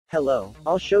Hello,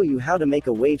 I'll show you how to make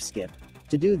a wave skip.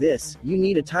 To do this, you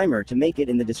need a timer. To make it,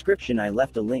 in the description I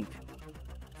left a link.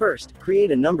 First,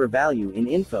 create a number value in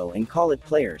info and call it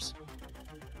players.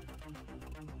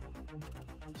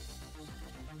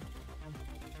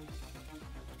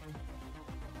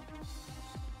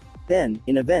 Then,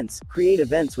 in events, create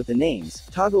events with the names,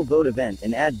 toggle vote event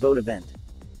and add vote event.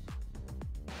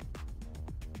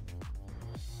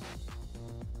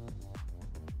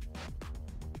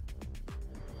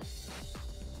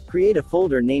 Create a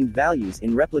folder named values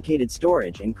in replicated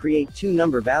storage and create two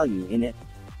number value in it.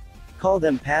 Call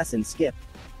them pass and skip.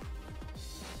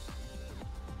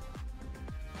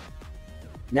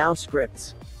 Now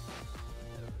scripts.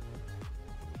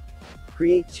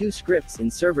 Create two scripts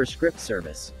in server script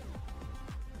service.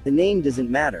 The name doesn't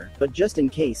matter, but just in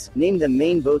case, name them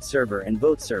main vote server and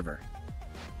vote server.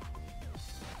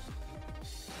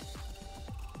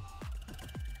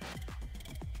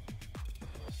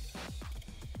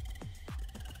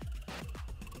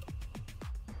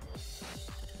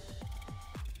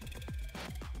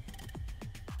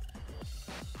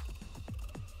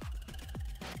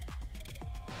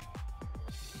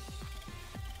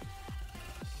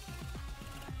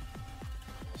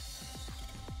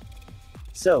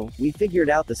 So, we figured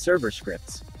out the server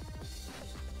scripts.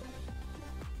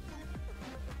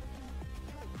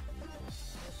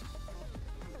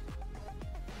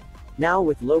 Now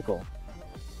with local.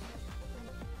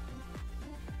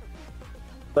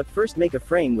 But first make a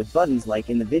frame with buttons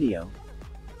like in the video.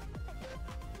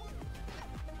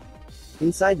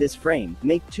 Inside this frame,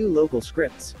 make two local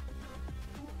scripts.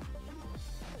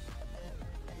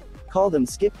 Call them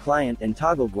skip client and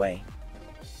toggle GUI.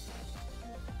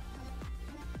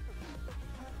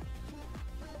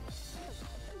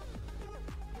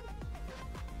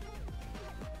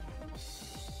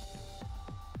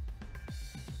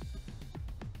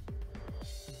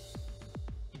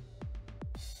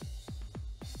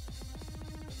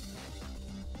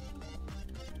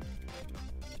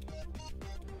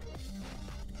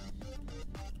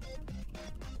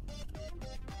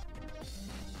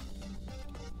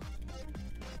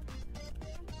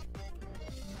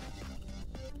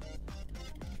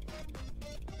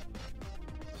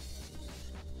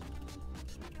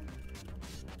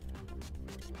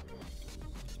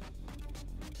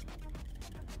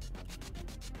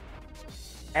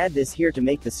 Add this here to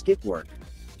make the skip work.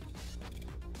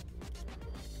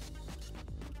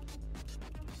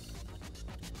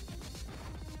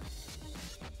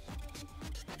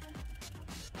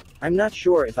 I'm not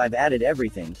sure if I've added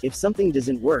everything. If something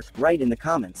doesn't work, write in the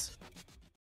comments.